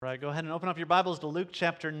Right, go ahead and open up your Bibles to Luke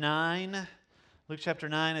chapter 9. Luke chapter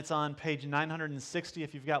 9, it's on page 960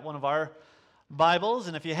 if you've got one of our Bibles.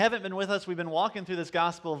 And if you haven't been with us, we've been walking through this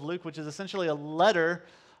Gospel of Luke, which is essentially a letter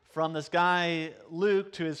from this guy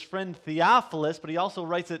Luke to his friend Theophilus, but he also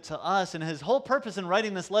writes it to us. And his whole purpose in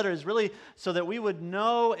writing this letter is really so that we would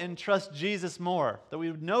know and trust Jesus more, that we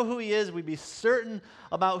would know who he is, we'd be certain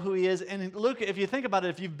about who he is. And Luke, if you think about it,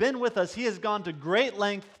 if you've been with us, he has gone to great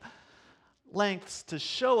lengths to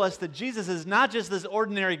show us that Jesus is not just this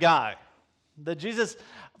ordinary guy. That Jesus,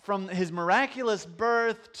 from his miraculous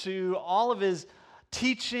birth to all of his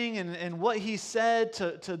teaching and what he said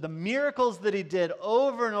to the miracles that he did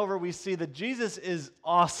over and over, we see that Jesus is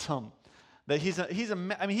awesome. That he's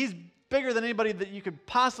bigger than anybody that you could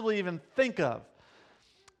possibly even think of.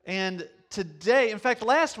 And today, in fact,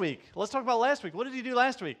 last week, let's talk about last week. What did he do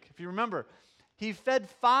last week, if you remember? He fed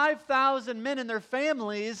 5,000 men and their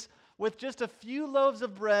families with just a few loaves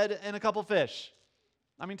of bread and a couple fish.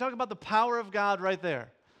 I mean, talk about the power of God right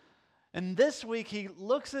there. And this week, he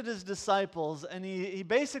looks at his disciples and he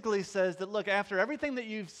basically says that, look, after everything that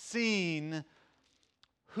you've seen,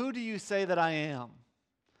 who do you say that I am?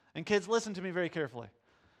 And kids, listen to me very carefully.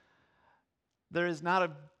 There is not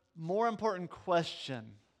a more important question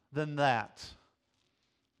than that.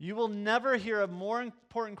 You will never hear a more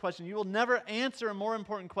important question. You will never answer a more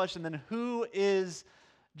important question than who is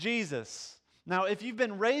Jesus. Now, if you've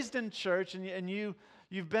been raised in church and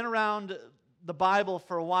you've been around the Bible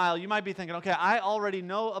for a while, you might be thinking, okay, I already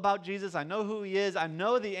know about Jesus. I know who he is. I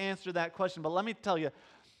know the answer to that question. But let me tell you,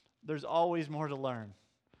 there's always more to learn.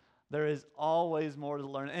 There is always more to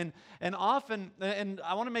learn. And often, and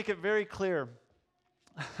I want to make it very clear,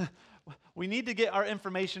 we need to get our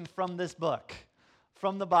information from this book,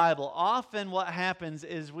 from the Bible. Often what happens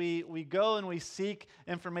is we go and we seek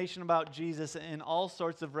information about Jesus in all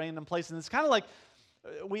sorts of random places. And it's kind of like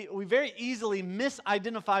we very easily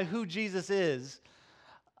misidentify who Jesus is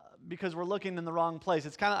because we're looking in the wrong place.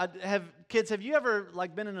 It's kind of, have you ever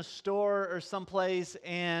been in a store or someplace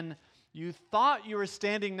and you thought you were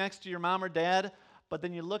standing next to your mom or dad, but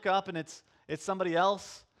then you look up and it's somebody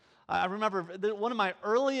else? I remember one of my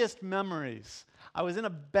earliest memories. I was in a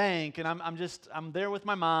bank, and I'm there with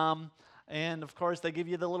my mom, and of course they give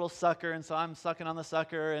you the little sucker, and so I'm sucking on the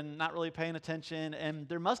sucker and not really paying attention, and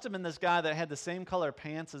there must have been this guy that had the same color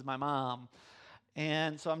pants as my mom,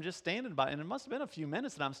 and so I'm just standing by, and it must have been a few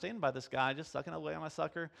minutes that I'm standing by this guy, just sucking away on my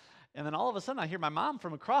sucker, and then all of a sudden I hear my mom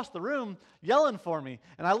from across the room yelling for me,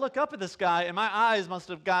 and I look up at this guy, and my eyes must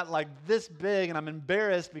have got like this big, and I'm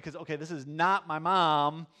embarrassed because, okay, this is not my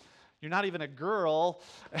mom. You're not even a girl.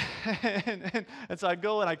 and so I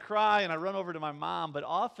go and I cry and I run over to my mom. But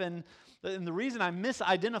often, and the reason I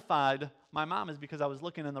misidentified my mom is because I was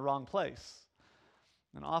looking in the wrong place.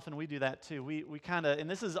 And often we do that too. We kind of, and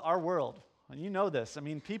this is our world. And you know this. I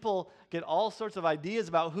mean, people get all sorts of ideas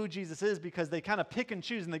about who Jesus is because they kind of pick and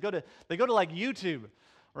choose, and they go to like YouTube,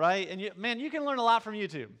 right? And you can learn a lot from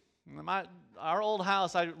YouTube. Our old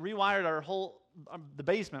house, I rewired the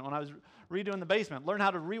basement when I was redoing the basement. Learn how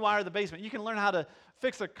to rewire the basement. You can learn how to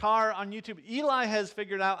fix a car on YouTube. Eli has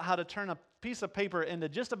figured out how to turn a piece of paper into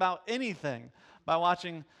just about anything by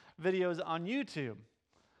watching videos on YouTube.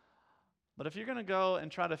 But if you're going to go and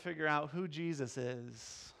try to figure out who Jesus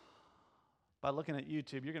is by looking at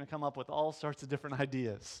YouTube, you're going to come up with all sorts of different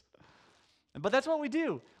ideas. But that's what we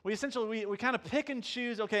do. We essentially kind of pick and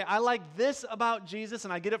choose, okay, I like this about Jesus,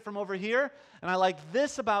 and I get it from over here, and I like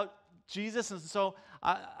this about Jesus, and so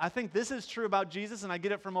I think this is true about Jesus, and I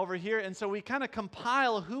get it from over here, and so we kind of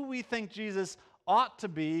compile who we think Jesus ought to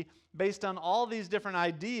be based on all these different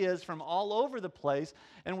ideas from all over the place,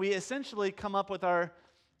 and we essentially come up with our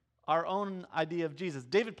own idea of Jesus.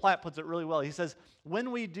 David Platt puts it really well. He says,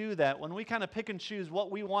 when we do that, when we kind of pick and choose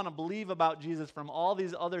what we want to believe about Jesus from all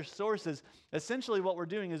these other sources, essentially what we're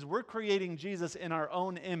doing is we're creating Jesus in our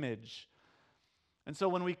own image. And so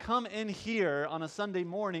when we come in here on a Sunday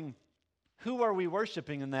morning, who are we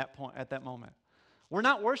worshiping at that moment? We're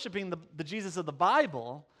not worshiping the Jesus of the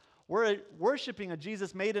Bible. We're worshiping a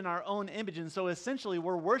Jesus made in our own image. And so essentially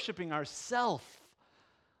we're worshiping ourselves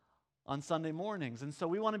on Sunday mornings. And so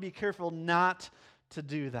we want to be careful not to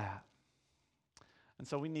do that. And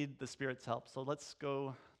so we need the Spirit's help. So let's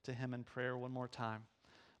go to him in prayer one more time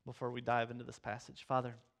before we dive into this passage.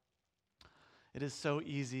 Father, it is so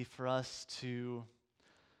easy for us to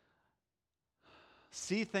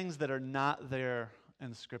see things that are not there in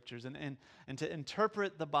the Scriptures and to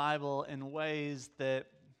interpret the Bible in ways that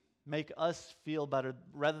make us feel better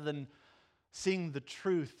rather than seeing the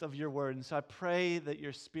truth of your word. And so I pray that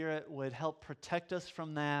your Spirit would help protect us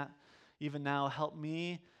from that. Even now, help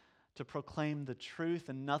me to proclaim the truth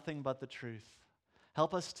and nothing but the truth.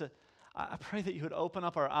 Help us to, I pray that you would open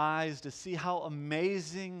up our eyes to see how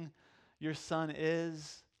amazing your Son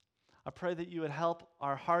is. I pray that you would help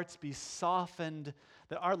our hearts be softened,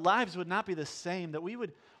 that our lives would not be the same, that we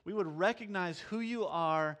would recognize who you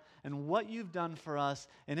are and what you've done for us,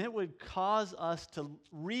 and it would cause us to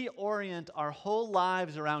reorient our whole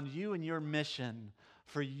lives around you and your mission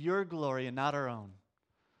for your glory and not our own.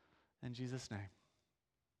 In Jesus' name,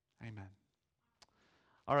 amen.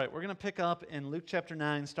 All right, we're going to pick up in Luke chapter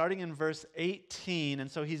 9, starting in verse 18. And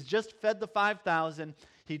so he's just fed the 5,000.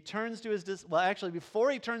 He turns to his,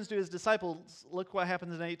 before he turns to his disciples, look what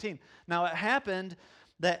happens in 18. Now it happened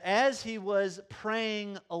that as he was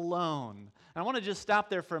praying alone, and I want to just stop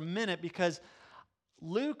there for a minute because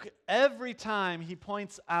Luke, every time he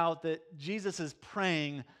points out that Jesus is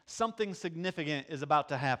praying, something significant is about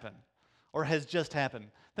to happen or has just happened.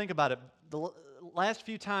 Think about it. The last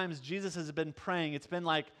few times Jesus has been praying, it's been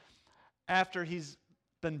like after he's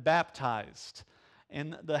been baptized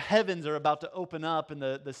and the heavens are about to open up and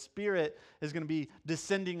the Spirit is going to be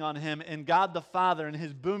descending on him, and God the Father in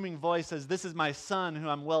his booming voice says, "This is my Son who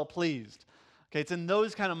I'm well pleased." Okay, it's in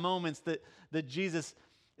those kind of moments that Jesus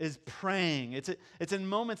is praying. It's in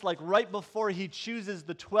moments like right before he chooses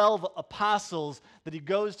the 12 apostles that he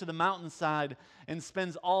goes to the mountainside and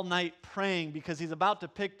spends all night praying because he's about to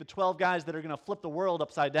pick the 12 guys that are going to flip the world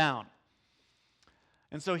upside down.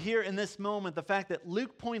 And so here in this moment, the fact that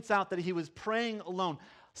Luke points out that he was praying alone,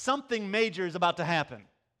 something major is about to happen.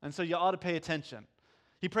 And so you ought to pay attention.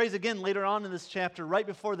 He prays again later on in this chapter, right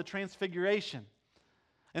before the transfiguration.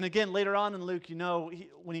 And again, later on in Luke,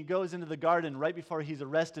 when he goes into the garden, right before he's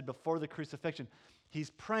arrested, before the crucifixion, he's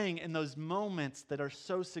praying in those moments that are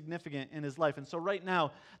so significant in his life. And so right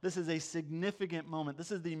now, this is a significant moment.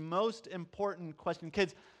 This is the most important question.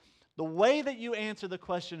 Kids, the way that you answer the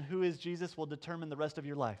question, who is Jesus, will determine the rest of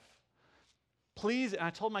your life. Please, and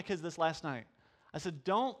I told my kids this last night, I said,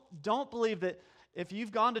 don't believe that if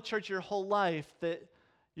you've gone to church your whole life that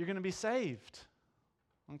you're going to be saved,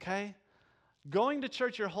 okay? Going to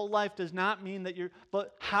church your whole life does not mean that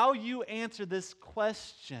but how you answer this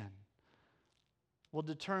question will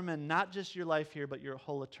determine not just your life here, but your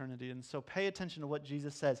whole eternity. And so pay attention to what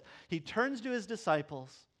Jesus says. He turns to his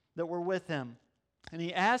disciples that were with him, and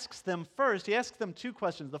he asks them two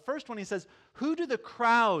questions. The first one, he says, "Who do the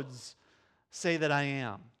crowds say that I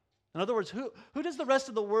am?" In other words, who does the rest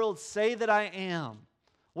of the world say that I am?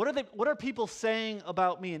 What are people saying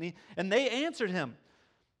about me? And they answered him,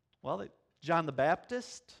 well, John the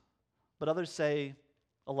Baptist, but others say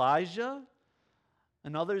Elijah,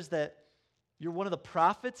 and others that you're one of the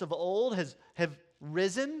prophets of old, have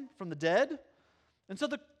risen from the dead. And so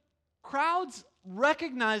the crowds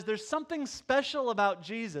recognize there's something special about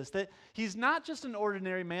Jesus, that he's not just an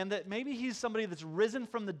ordinary man, that maybe he's somebody that's risen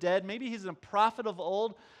from the dead, maybe he's a prophet of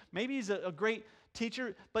old, maybe he's a great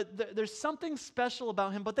teacher, but there's something special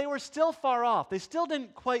about him. But they were still far off. They still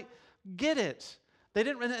didn't quite get it. They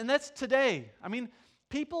didn't, and that's today. I mean,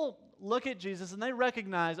 people look at Jesus and they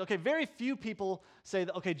recognize, okay, very few people say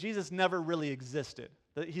that, okay, Jesus never really existed,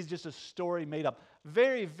 that he's just a story made up.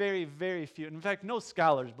 Very, very, very few. In fact, no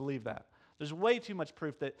scholars believe that. There's way too much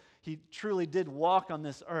proof that he truly did walk on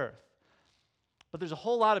this earth. But there's a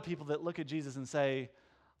whole lot of people that look at Jesus and say,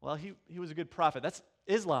 well, he was a good prophet. That's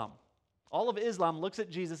Islam. All of Islam looks at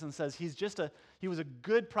Jesus and says he was a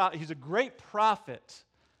good prophet, he's a great prophet.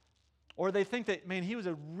 Or they think that, man, he was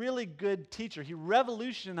a really good teacher. He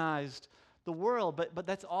revolutionized the world, but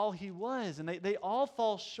that's all he was. And they all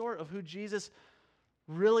fall short of who Jesus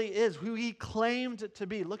really is, who he claimed to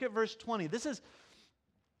be. Look at verse 20. This is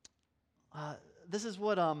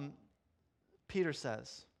what Peter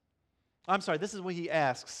says. I'm sorry, this is what he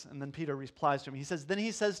asks, and then Peter replies to him. Then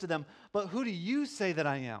he says to them, "But who do you say that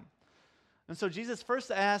I am?" And so Jesus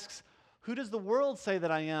first asks, "Who does the world say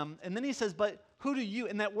that I am?" And then he says, "But who do you?"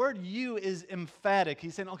 And that word "you" is emphatic.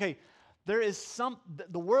 He's saying, okay,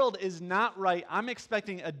 the world is not right. I'm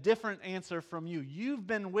expecting a different answer from you. You've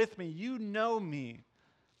been with me. You know me.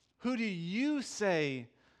 Who do you say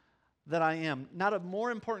that I am? Not a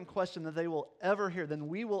more important question that they will ever hear than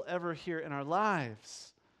we will ever hear in our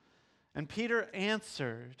lives. And Peter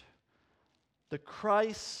answered, "The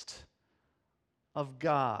Christ of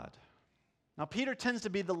God." Now, Peter tends to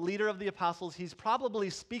be the leader of the apostles. He's probably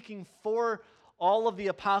speaking for all of the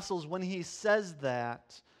apostles when he says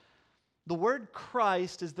that. The word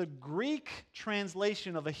Christ is the Greek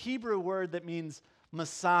translation of a Hebrew word that means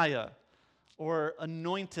Messiah or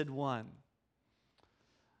anointed one.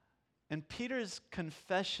 And Peter's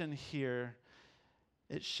confession here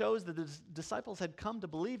it shows that the disciples had come to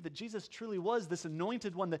believe that Jesus truly was this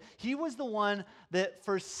anointed one, that he was the one that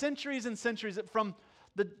for centuries and centuries, from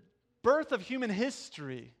the birth of human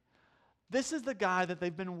history, this is the guy that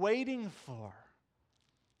they've been waiting for.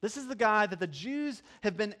 This is the guy that the Jews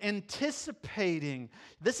have been anticipating.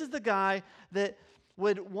 This is the guy that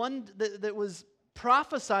that was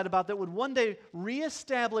prophesied about, that would one day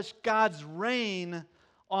reestablish God's reign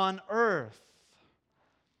on earth.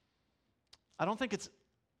 I don't think it's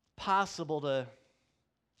possible to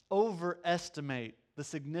overestimate the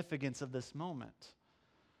significance of this moment.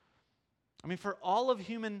 I mean, for all of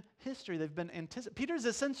human history, they've been anticipating. Peter's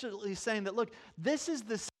essentially saying that, look, this is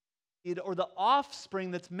the seed or the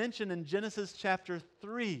offspring that's mentioned in Genesis chapter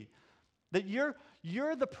 3. That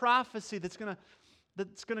you're the prophecy that's going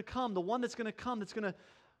to come, the one that's going to come, that's going to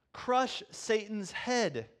crush Satan's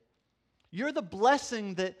head. You're the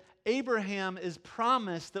blessing that Abraham is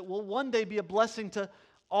promised that will one day be a blessing to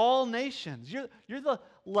all nations. You're the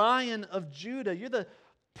Lion of Judah. You're the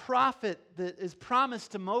prophet that is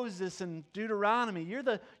promised to Moses in Deuteronomy. You're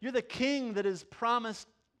the king that is promised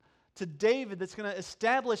to David, that's going to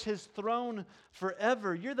establish his throne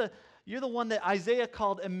forever. You're the one that Isaiah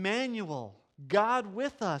called Emmanuel, God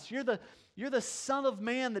with us. You're the Son of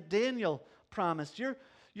Man that Daniel promised. You're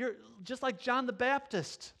just like John the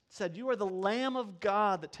Baptist said, you are the Lamb of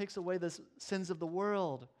God that takes away the sins of the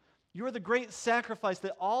world. You are the great sacrifice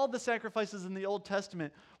that all the sacrifices in the Old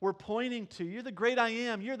Testament were pointing to. You're the great I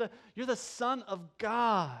am. You're the Son of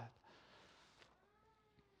God.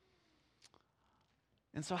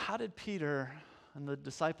 And so how did Peter and the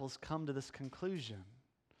disciples come to this conclusion?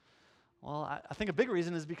 Well, I think a big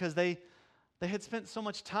reason is because they had spent so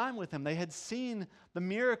much time with him. They had seen the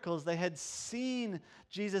miracles. They had seen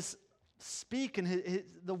Jesus speak, and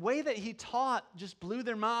the way that he taught just blew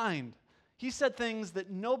their mind. He said things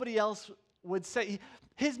that nobody else would say.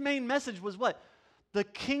 His main message was what? The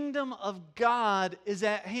kingdom of God is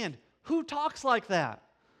at hand. Who talks like that?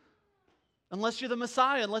 Unless you're the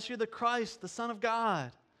Messiah, unless you're the Christ, the Son of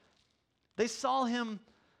God. They saw him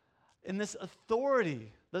in this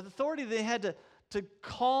authority, the authority they had to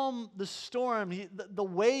calm the storm. The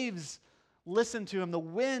waves listened to him. The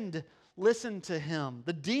wind listened to him.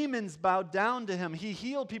 The demons bowed down to him. He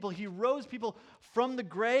healed people. He rose people from the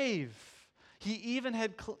grave. He even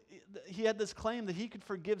had this claim that he could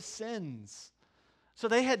forgive sins. So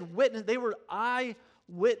they had witnessed, they were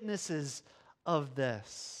eyewitnesses of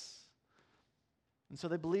this. And so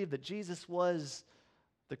they believed that Jesus was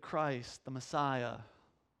the Christ, the Messiah,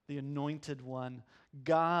 the anointed one,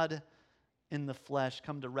 God in the flesh,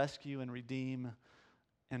 come to rescue and redeem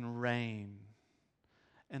and reign.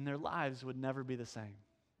 And their lives would never be the same.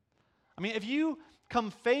 I mean, if you come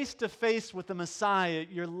face to face with the Messiah,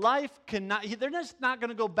 your life cannot, they're just not going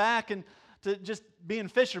to go back and to just being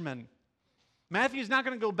fishermen. Matthew's not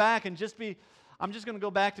going to go back and I'm just going to go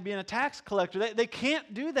back to being a tax collector. They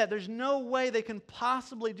can't do that. There's no way they can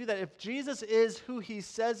possibly do that. If Jesus is who he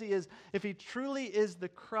says he is, if he truly is the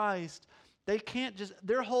Christ, they can't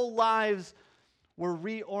their whole lives were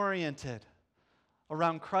reoriented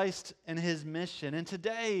around Christ and his mission. And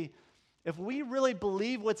today, if we really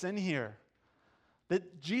believe what's in here,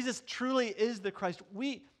 that Jesus truly is the Christ,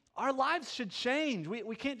 our lives should change.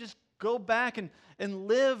 We can't just go back and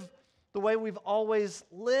live the way we've always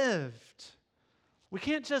lived. We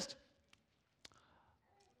can't just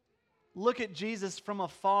look at Jesus from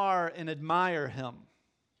afar and admire him.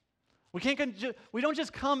 We don't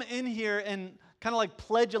just come in here and kind of like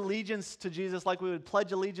pledge allegiance to Jesus like we would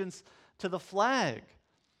pledge allegiance to the flag.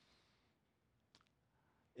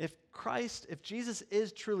 If Jesus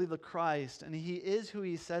is truly the Christ and he is who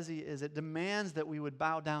he says he is, it demands that we would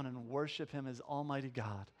bow down and worship him as Almighty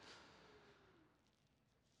God.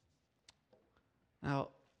 Now,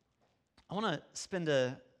 I want to spend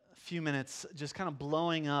a few minutes just kind of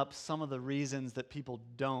blowing up some of the reasons that people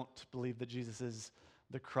don't believe that Jesus is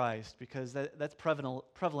the Christ, because that's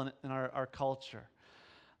prevalent in our culture.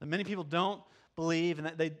 That many people don't believe, and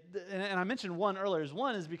I mentioned one earlier.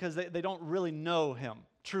 One is because they don't really know him,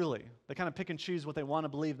 truly. They kind of pick and choose what they want to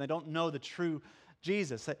believe, and they don't know the true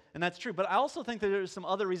Jesus, and that's true. But I also think that there's some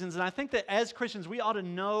other reasons, and I think that as Christians, we ought to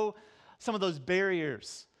know some of those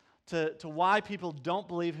barriers to why people don't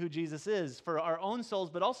believe who Jesus is for our own souls,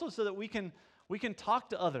 but also so that we can talk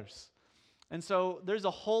to others. And so there's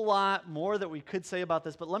a whole lot more that we could say about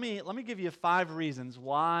this, but let me give you 5 reasons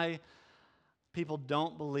why people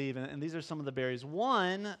don't believe, and these are some of the barriers.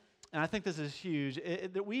 One, and I think this is huge,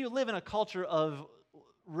 that we live in a culture of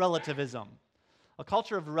relativism. A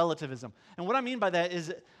culture of relativism. And what I mean by that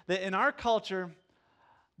is that in our culture,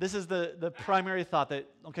 This is the primary thought that,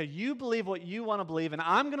 okay, you believe what you want to believe, and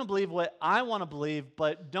I'm going to believe what I want to believe,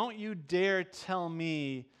 but don't you dare tell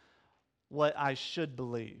me what I should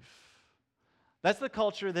believe. That's the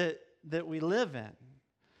culture that we live in.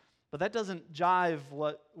 But that doesn't jive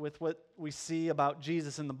with what we see about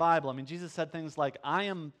Jesus in the Bible. I mean, Jesus said things like, I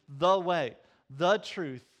am the way, the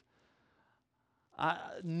truth.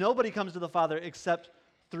 Nobody comes to the Father except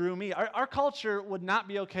through me. Our culture would not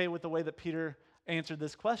be okay with the way that Peter answered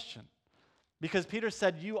this question. Because Peter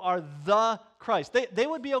said, you are the Christ. They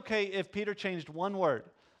would be okay if Peter changed one word,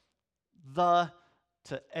 the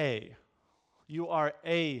to a. You are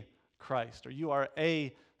a Christ, or you are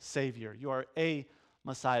a Savior. You are a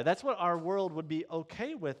Messiah. That's what our world would be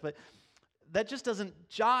okay with, but that just doesn't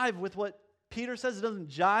jive with what Peter says. It doesn't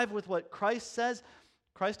jive with what Christ says.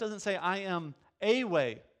 Christ doesn't say, I am a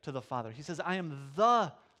way to the Father. He says, I am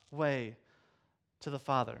the way to the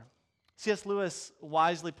Father. C.S. Lewis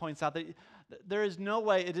wisely points out that there is no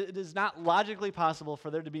way, it is not logically possible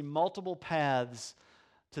for there to be multiple paths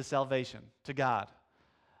to salvation, to God.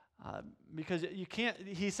 Because you can't,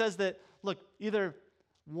 he says that, look, either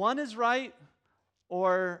one is right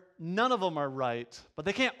or none of them are right, but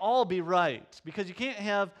they can't all be right. Because you can't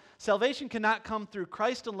have, salvation cannot come through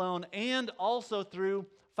Christ alone and also through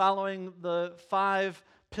following the 5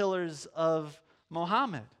 pillars of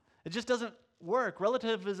Muhammad. It just doesn't work.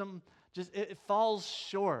 Relativism it falls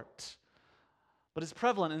short. But it's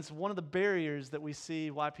prevalent, and it's one of the barriers that we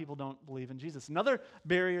see why people don't believe in Jesus. Another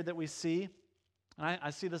barrier that we see, and I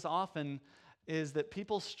see this often, is that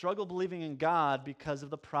people struggle believing in God because of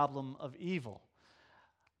the problem of evil.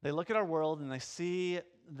 They look at our world and they see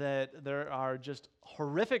that there are just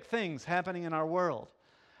horrific things happening in our world.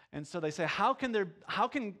 And so they say, how can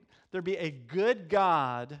there be a good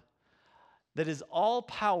God that is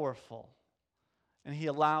all-powerful and he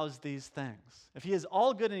allows these things? If he is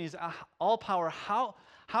all good and he's all power,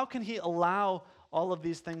 how can he allow all of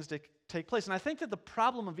these things to take place? And I think that the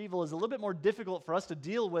problem of evil is a little bit more difficult for us to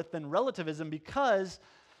deal with than relativism because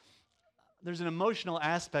there's an emotional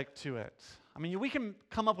aspect to it. I mean, we can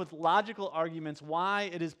come up with logical arguments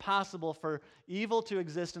why it is possible for evil to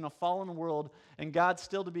exist in a fallen world and God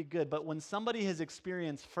still to be good. But when somebody has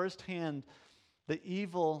experienced firsthand the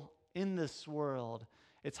evil in this world,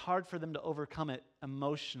 it's hard for them to overcome it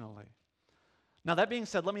emotionally. Now, that being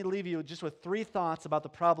said, let me leave you just with 3 thoughts about the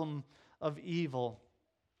problem of evil.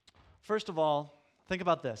 First of all, think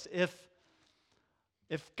about this. If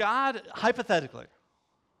God, hypothetically,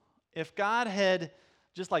 if God had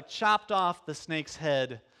just like chopped off the snake's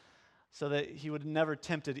head so that he would have never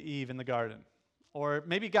tempted Eve in the garden, or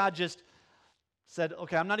maybe God just said,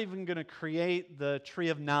 okay, I'm not even going to create the tree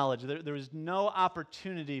of knowledge. There was no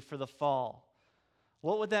opportunity for the fall.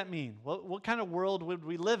 What would that mean? What kind of world would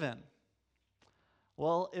we live in?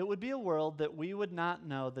 Well, it would be a world that we would not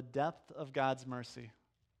know the depth of God's mercy.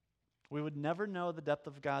 We would never know the depth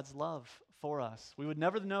of God's love for us. We would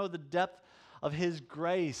never know the depth of his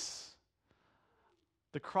grace.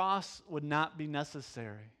 The cross would not be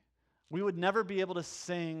necessary. We would never be able to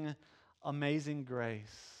sing Amazing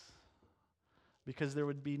Grace because there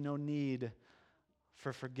would be no need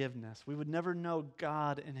for forgiveness. We would never know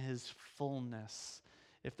God in his fullness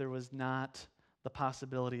if there was not the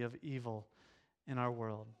possibility of evil in our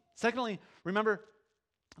world. Secondly, remember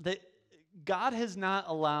that God has not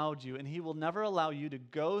allowed you, and he will never allow you to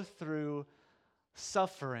go through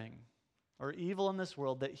suffering or evil in this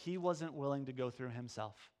world that he wasn't willing to go through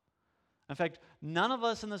himself. In fact, none of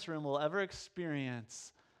us in this room will ever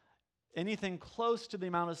experience anything close to the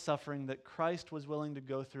amount of suffering that Christ was willing to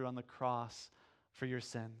go through on the cross for your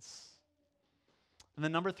sins. And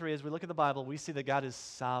then number 3, as we look at the Bible, we see that God is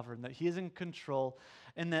sovereign, that he is in control,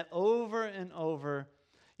 and that over and over,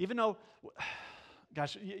 even though,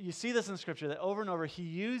 gosh, you see this in Scripture, that over and over he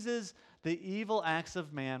uses the evil acts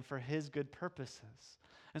of man for his good purposes.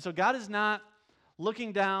 And so God is not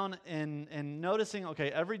looking down and noticing,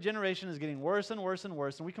 okay, every generation is getting worse and worse and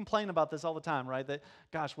worse, and we complain about this all the time, right? That,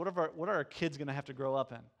 gosh, what are our kids going to have to grow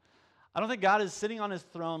up in? I don't think God is sitting on his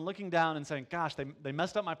throne looking down and saying, gosh, they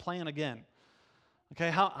messed up my plan again. Okay,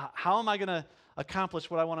 how am I going to accomplish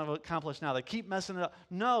what I want to accomplish now? They keep messing it up.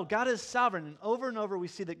 No, God is sovereign, and over we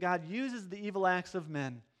see that God uses the evil acts of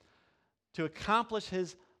men to accomplish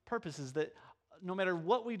his purposes, that no matter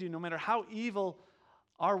what we do, no matter how evil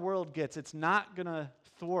our world gets, it's not going to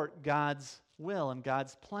thwart God's will and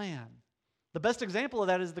God's plan. The best example of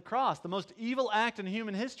that is the cross. The most evil act in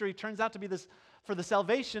human history turns out to be this for the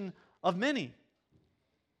salvation of many.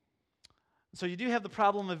 So you do have the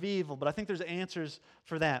problem of evil, but I think there's answers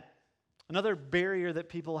for that. Another barrier that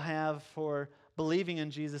people have for believing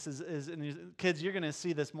in Jesus and kids, you're going to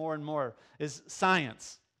see this more and more, is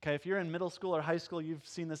science. Okay, if you're in middle school or high school, you've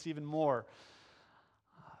seen this even more.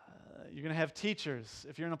 You're going to have teachers,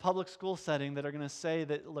 if you're in a public school setting, that are going to say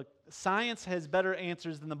that, look, science has better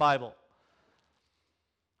answers than the Bible.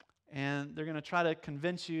 And they're going to try to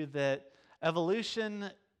convince you that evolution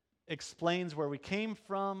explains where we came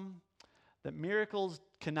from, that miracles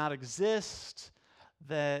cannot exist,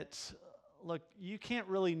 that, look, you can't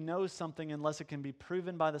really know something unless it can be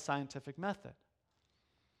proven by the scientific method.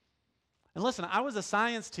 And listen, I was a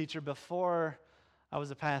science teacher before I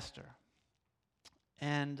was a pastor.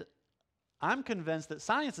 And I'm convinced that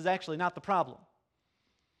science is actually not the problem.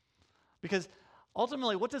 Because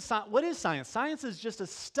ultimately, what is science? Science is just a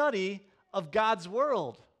study of God's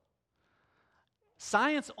world.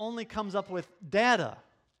 Science only comes up with data.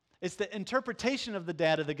 It's the interpretation of the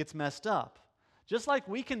data that gets messed up. Just like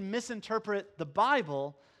we can misinterpret the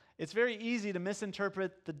Bible, it's very easy to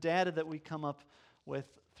misinterpret the data that we come up with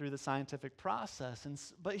through the scientific process.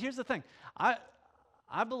 But here's the thing. I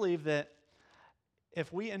believe that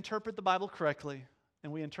if we interpret the Bible correctly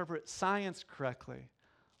and we interpret science correctly,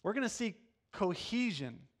 we're going to see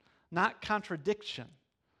cohesion, not contradiction.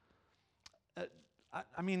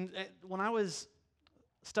 When I was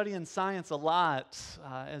studying science a lot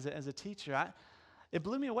as a teacher, it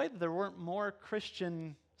blew me away that there weren't more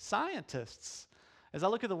Christian scientists. As I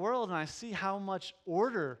look at the world and I see how much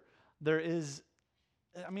order there is,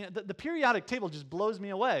 the periodic table just blows me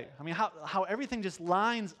away. How everything just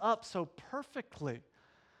lines up so perfectly.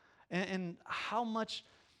 And how much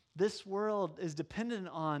this world is dependent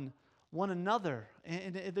on one another.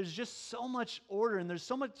 And there's just so much order and there's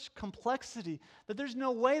so much complexity that there's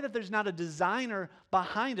no way that there's not a designer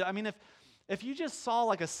behind it. If you just saw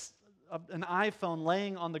like an iPhone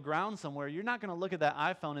laying on the ground somewhere, you're not going to look at that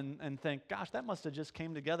iPhone and think, gosh, that must have just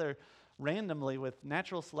came together randomly with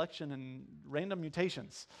natural selection and random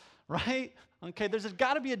mutations, right? Okay, there's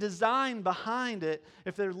got to be a design behind it.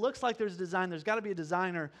 If there looks like there's a design, there's got to be a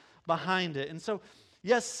designer behind it. And so,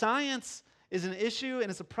 yes, science is an issue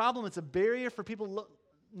and it's a problem. It's a barrier for people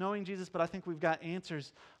knowing Jesus, but I think we've got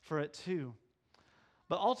answers for it too.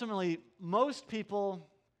 But ultimately, most people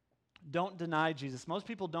don't deny Jesus. Most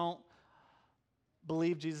people don't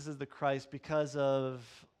believe Jesus is the Christ because of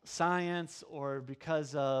science or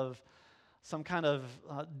because of some kind of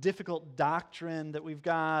difficult doctrine that we've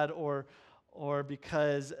got, or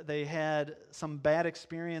because they had some bad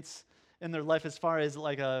experience in their life as far as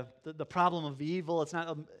like the problem of evil. It's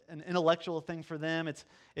not an intellectual thing for them.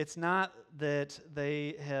 It's not that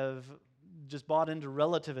they have just bought into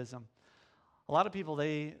relativism. A lot of people,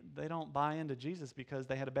 they don't buy into Jesus because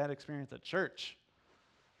they had a bad experience at church.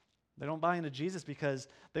 They don't buy into Jesus because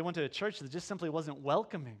they went to a church that just simply wasn't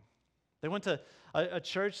welcoming. They went to a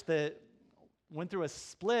church that went through a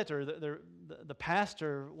split, or the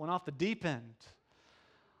pastor went off the deep end.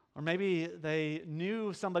 Or maybe they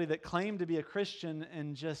knew somebody that claimed to be a Christian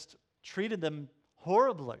and just treated them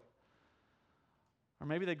horribly. Or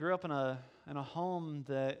maybe they grew up in a home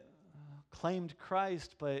that claimed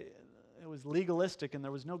Christ, but it was legalistic and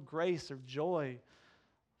there was no grace or joy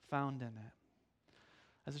found in it.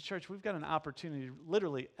 As a church, we've got an opportunity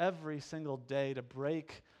literally every single day to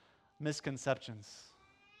break misconceptions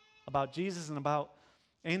about Jesus and about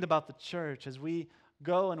the church as we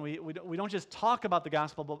go and we don't just talk about the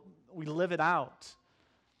gospel, but we live it out.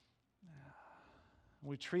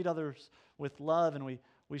 We treat others with love and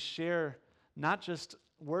we share not just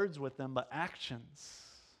words with them, but actions.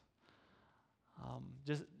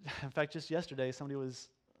 In fact, just yesterday, somebody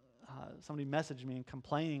messaged me and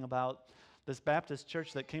complaining about this Baptist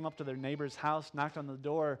church that came up to their neighbor's house, knocked on the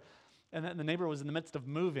door, and the neighbor was in the midst of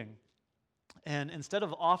moving. And instead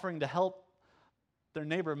of offering to help their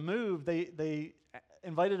neighbor move, they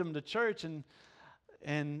invited him to church and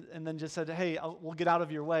then just said, "Hey, we'll get out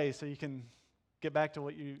of your way so you can get back to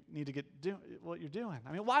what you need to what you're doing."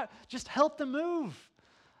 Why? Just help them move.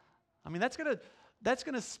 That's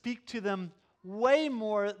gonna speak to them way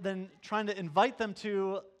more than trying to invite them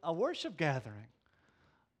to a worship gathering.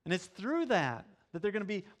 And it's through that they're going to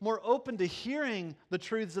be more open to hearing the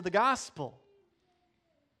truths of the gospel.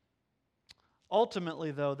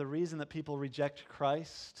 Ultimately, though, the reason that people reject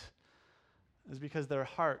Christ is because their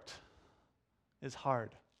heart is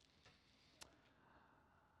hard.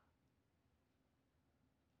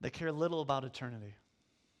 They care little about eternity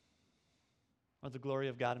or the glory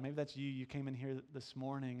of God. And maybe that's you. You came in here this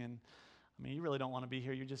morning and you really don't want to be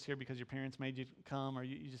here. You're just here because your parents made you come, or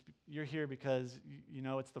you're here because you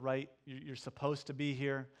know it's the right, you're supposed to be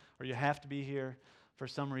here, or you have to be here for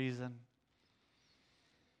some reason.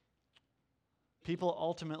 People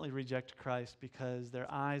ultimately reject Christ because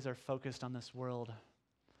their eyes are focused on this world.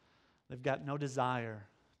 They've got no desire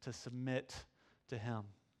to submit to Him,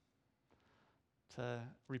 to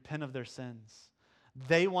repent of their sins.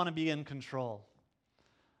 They want to be in control.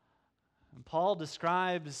 And Paul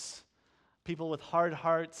describes people with hard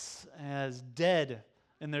hearts as dead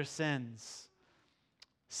in their sins,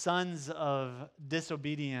 sons of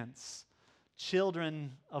disobedience,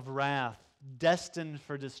 children of wrath, destined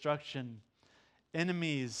for destruction,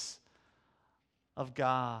 enemies of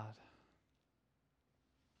God.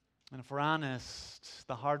 And if we're honest,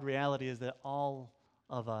 the hard reality is that all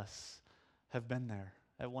of us have been there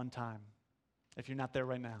at one time, if you're not there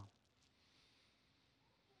right now.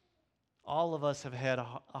 All of us have had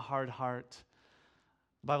a hard heart.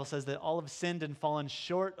 The Bible says that all have sinned and fallen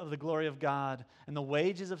short of the glory of God, and the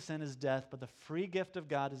wages of sin is death, but the free gift of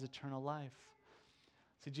God is eternal life.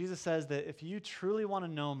 See, Jesus says that if you truly want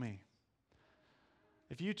to know me,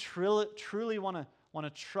 if you truly want to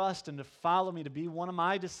trust and to follow me, to be one of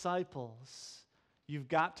my disciples, you've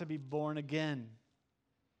got to be born again.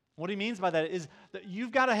 What he means by that is that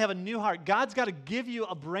you've got to have a new heart. God's got to give you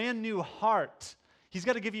a brand new heart. He's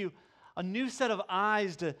got to give you a new set of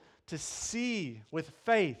eyes to see with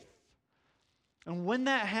faith. And when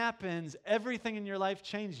that happens, everything in your life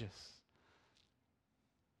changes.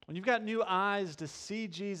 When you've got new eyes to see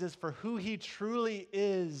Jesus for who He truly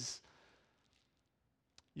is,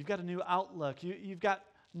 you've got a new outlook. You've got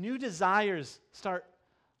new desires start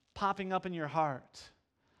popping up in your heart.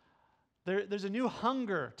 There's a new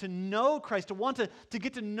hunger to know Christ, to want to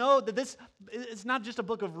get to know that this is not just a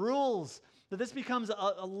book of rules, that this becomes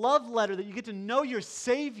a love letter, that you get to know your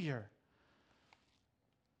Savior.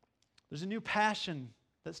 There's a new passion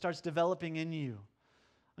that starts developing in you,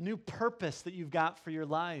 a new purpose that you've got for your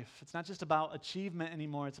life. It's not just about achievement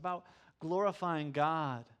anymore, it's about glorifying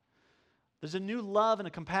God. There's a new love and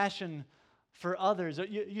a compassion for others.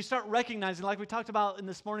 You start recognizing, like we talked about in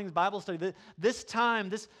this morning's Bible study, that this time,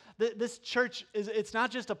 this church, it's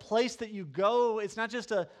not just a place that you go, it's not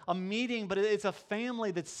just a meeting, but it's a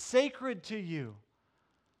family that's sacred to you.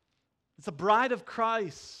 It's a bride of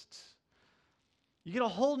Christ. You get a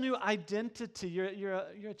whole new identity. You're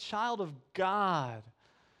a child of God.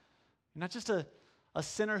 You're not just a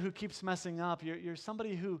sinner who keeps messing up. You're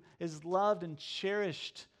somebody who is loved and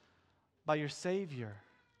cherished by your Savior.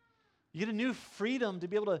 You get a new freedom to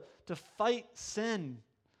be able to fight sin.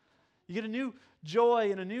 You get a new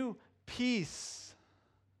joy and a new peace.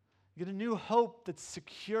 You get a new hope that's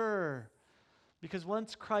secure. Because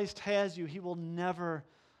once Christ has you, He will never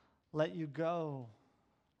let you go.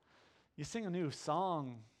 You sing a new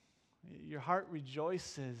song. Your heart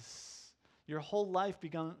rejoices. Your whole life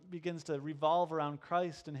begins to revolve around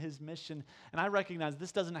Christ and His mission. And I recognize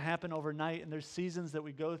this doesn't happen overnight, and there's seasons that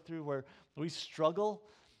we go through where we struggle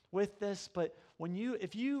with this. But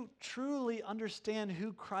if you truly understand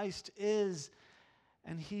who Christ is,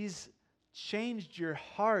 and He's changed your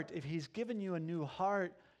heart, if He's given you a new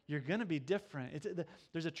heart, you're going to be different.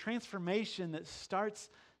 There's a transformation that starts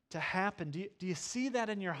to happen. Do you see that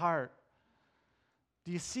in your heart?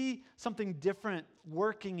 Do you see something different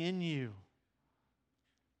working in you?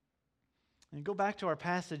 And go back to our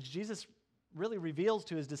passage. Jesus really reveals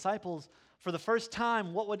to His disciples for the first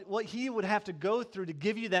time what He would have to go through to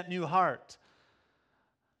give you that new heart.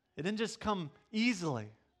 It didn't just come easily.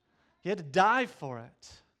 He had to die for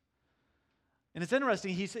it. And it's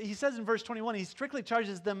interesting, he says in verse 21, He strictly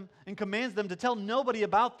charges them and commands them to tell nobody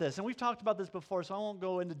about this. And we've talked about this before, so I won't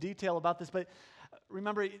go into detail about this. But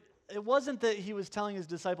remember, it wasn't that He was telling His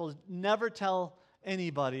disciples, never tell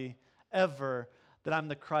anybody ever that I'm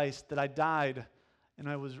the Christ, that I died and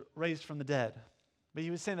I was raised from the dead. But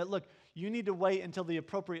He was saying that, look, you need to wait until the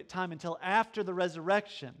appropriate time, until after the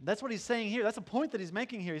resurrection. That's what He's saying here. That's a point that He's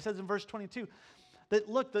making here. He says in verse 22, that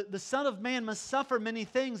look, the Son of Man must suffer many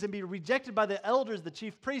things and be rejected by the elders, the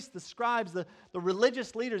chief priests, the scribes, the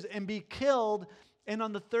religious leaders, and be killed, and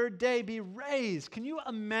on the third day be raised. Can you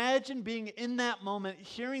imagine being in that moment,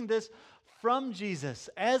 hearing this from Jesus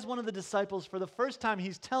as one of the disciples for the first time?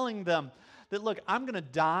 He's telling them that, look, I'm going to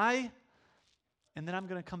die, and then I'm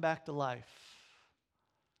going to come back to life.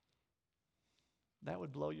 That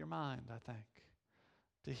would blow your mind, I think,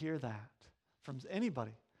 to hear that from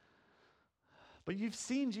anybody. But you've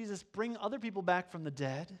seen Jesus bring other people back from the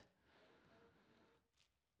dead.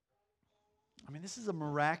 I mean, this is a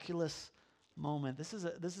miraculous moment. This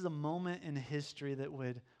is a moment in history that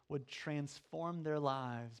would transform their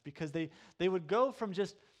lives, because they would go from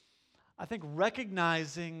just, I think,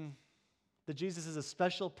 recognizing that Jesus is a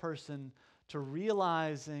special person to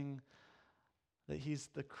realizing that He's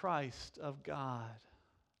the Christ of God.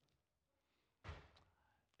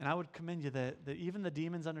 And I would commend you that even the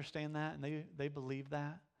demons understand that and they believe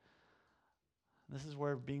that. This is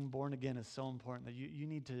where being born again is so important, that you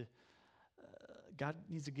need to, God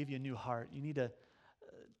needs to give you a new heart. You need to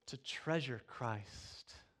treasure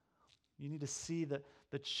Christ. You need to see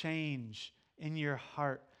the change in your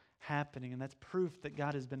heart happening, and that's proof that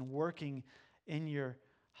God has been working in your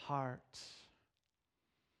heart.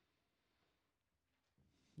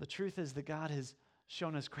 The truth is that God has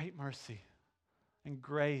shown us great mercy and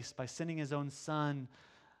grace by sending His own Son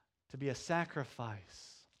to be a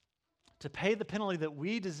sacrifice, to pay the penalty that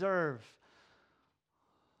we deserve.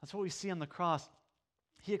 That's what we see on the cross.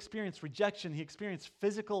 He experienced rejection. He experienced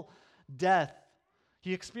physical death.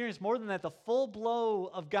 He experienced more than that, the full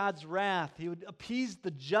blow of God's wrath. He would appease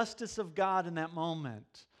the justice of God in that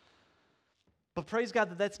moment. But praise God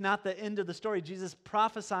that that's not the end of the story. Jesus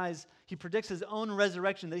prophesies, He predicts His own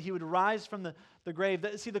resurrection, that He would rise from the grave.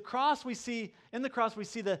 In the cross we see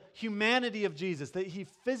the humanity of Jesus, that He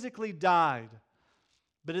physically died.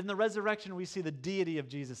 But in the resurrection we see the deity of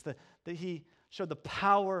Jesus, that He showed the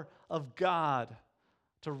power of God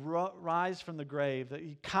to rise from the grave, that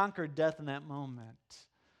He conquered death in that moment.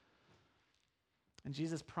 And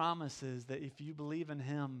Jesus promises that if you believe in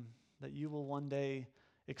Him, that you will one day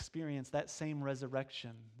experience that same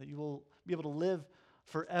resurrection, that you will be able to live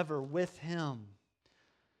forever with Him.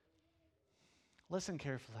 Listen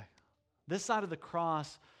carefully. This side of the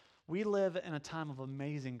cross, we live in a time of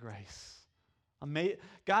amazing grace.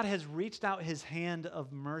 God has reached out His hand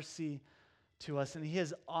of mercy to us, and He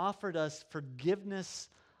has offered us forgiveness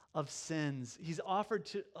of sins. He's offered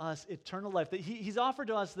to us eternal life. That He's offered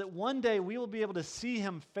to us that one day we will be able to see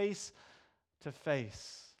Him face to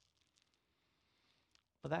face.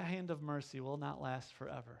 But that hand of mercy will not last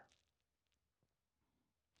forever.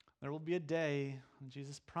 There will be a day when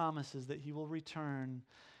Jesus promises that He will return,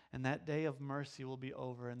 and that day of mercy will be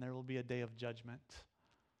over, and there will be a day of judgment.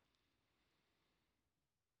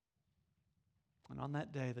 And on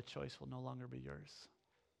that day, the choice will no longer be yours.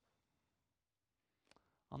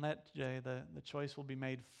 On that day, the choice will be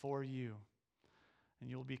made for you, and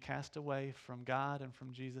you will be cast away from God and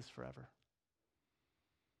from Jesus forever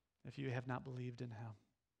if you have not believed in Him.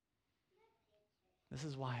 This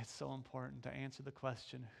is why it's so important to answer the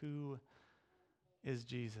question, who is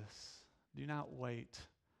Jesus? Do not wait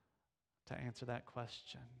to answer that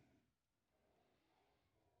question.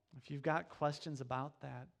 If you've got questions about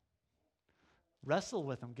that, wrestle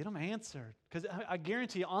with them, get them answered. Because I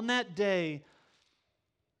guarantee you, on that day,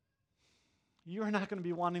 you are not going to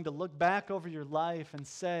be wanting to look back over your life and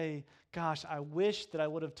say, gosh, I wish that I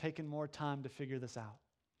would have taken more time to figure this out.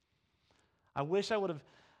 I wish I would have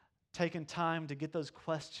taken time to get those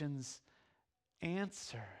questions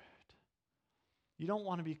answered. You don't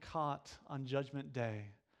want to be caught on Judgment Day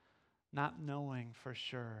not knowing for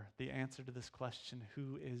sure the answer to this question,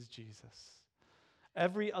 who is Jesus?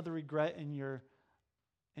 Every other regret in your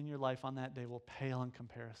life on that day will pale in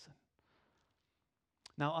comparison.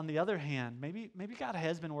 Now, on the other hand, maybe God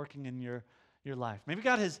has been working in your life. Maybe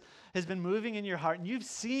God has been moving in your heart, and you've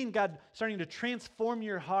seen God starting to transform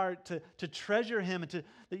your heart to treasure Him, and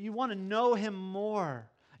that you want to know Him more.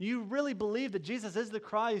 You really believe that Jesus is the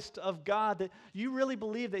Christ of God, that you really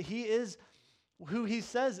believe that He is who He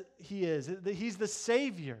says He is, that He's the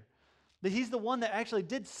Savior, that He's the one that actually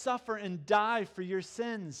did suffer and die for your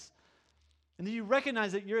sins, and that you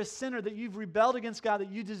recognize that you're a sinner, that you've rebelled against God,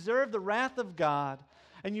 that you deserve the wrath of God,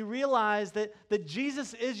 and you realize that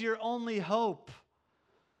Jesus is your only hope,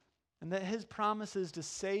 and that His promises to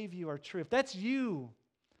save you are true. If that's you,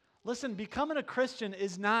 listen, becoming a Christian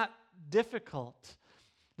is not difficult.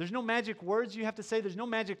 There's no magic words you have to say. There's no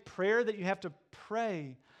magic prayer that you have to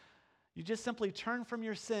pray. You just simply turn from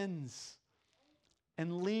your sins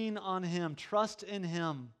and lean on Him, trust in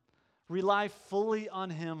Him, rely fully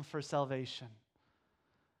on Him for salvation.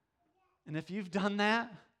 And if you've done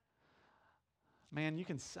that, man, you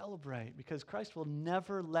can celebrate, because Christ will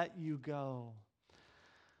never let you go.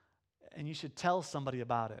 And you should tell somebody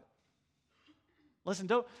about it. Listen,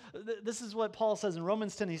 this is what Paul says in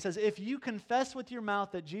Romans 10. He says, if you confess with your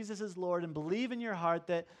mouth that Jesus is Lord and believe in your heart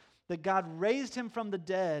that God raised Him from the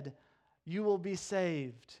dead, you will be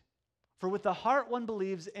saved. For with the heart one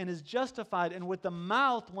believes and is justified, and with the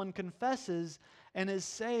mouth one confesses and is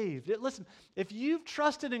saved. Listen, if you've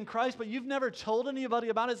trusted in Christ but you've never told anybody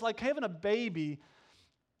about it, it's like having a baby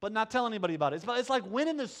but not telling anybody about it. It's like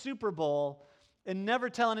winning the Super Bowl and never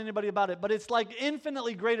telling anybody about it, but it's like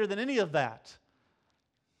infinitely greater than any of that.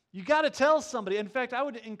 You got to tell somebody. In fact, I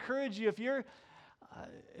would encourage you, if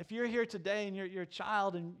you're here today and you're a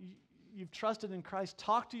child and you've trusted in Christ,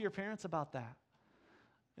 talk to your parents about that.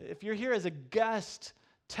 If you're here as a guest,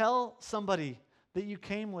 Tell somebody that you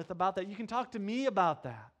came with about that. You can talk to me about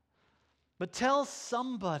that. But tell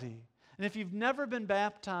somebody. And if you've never been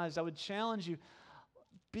baptized, I would challenge you,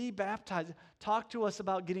 be baptized. Talk to us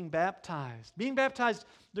about getting baptized. Being baptized,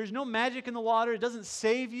 there's no magic in the water. It doesn't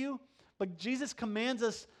save you. But Jesus commands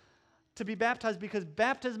us to be baptized because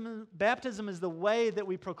baptism is the way that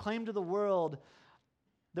we proclaim to the world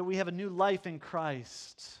that we have a new life in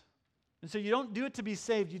Christ. And so you don't do it to be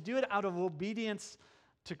saved. You do it out of obedience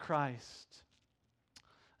to Christ.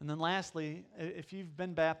 And then lastly, if you've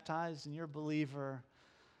been baptized and you're a believer,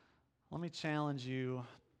 let me challenge you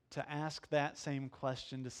to ask that same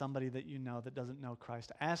question to somebody that you know that doesn't know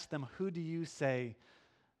Christ. Ask them, who do you say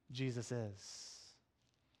Jesus is?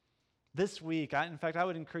 This week, I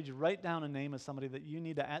would encourage you, write down a name of somebody that you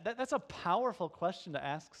need to ask. That's a powerful question to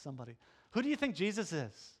ask somebody. Who do you think Jesus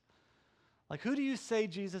is? Like, who do you say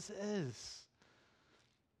Jesus is?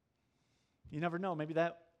 You never know. Maybe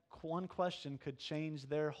that one question could change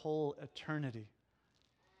their whole eternity.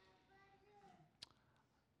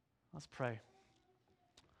 Let's pray.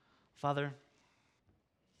 Father,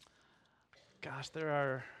 gosh, there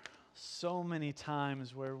are so many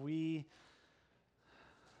times where we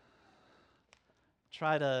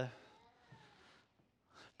try to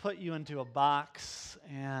put you into a box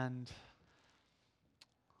and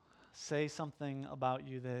say something about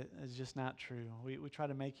you that is just not true. We try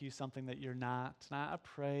to make you something that you're not. And I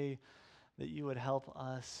pray that you would help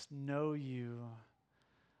us know you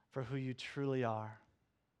for who you truly are.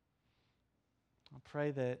 I pray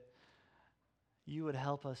that you would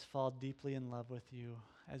help us fall deeply in love with you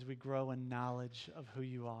as we grow in knowledge of who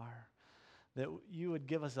you are. That you would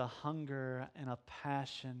give us a hunger and a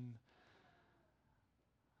passion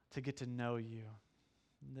to get to know you.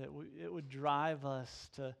 That it would drive us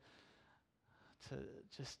to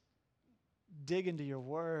just dig into your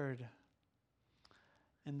word.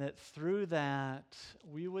 And that through that,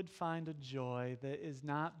 we would find a joy that is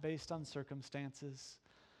not based on circumstances,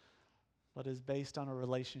 but is based on a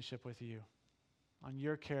relationship with you, on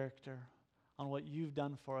your character, on what you've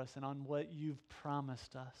done for us, and on what you've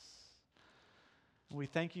promised us. And we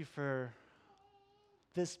thank you for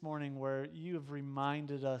this morning where you have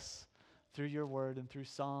reminded us through your word and through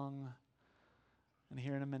song, and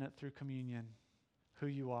here in a minute through communion, who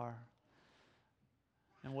you are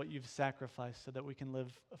and what you've sacrificed so that we can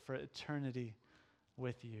live for eternity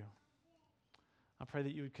with you. I pray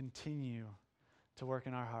that you would continue to work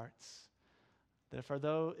in our hearts. That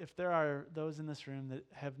if there are those in this room that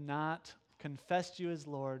have not confessed you as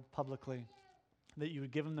Lord publicly, that you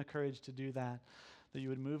would give them the courage to do that, that you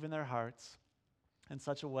would move in their hearts in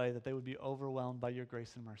such a way that they would be overwhelmed by your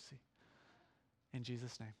grace and mercy. In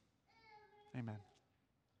Jesus' name, amen.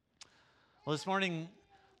 Well, this morning,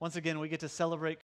 once again, we get to celebrate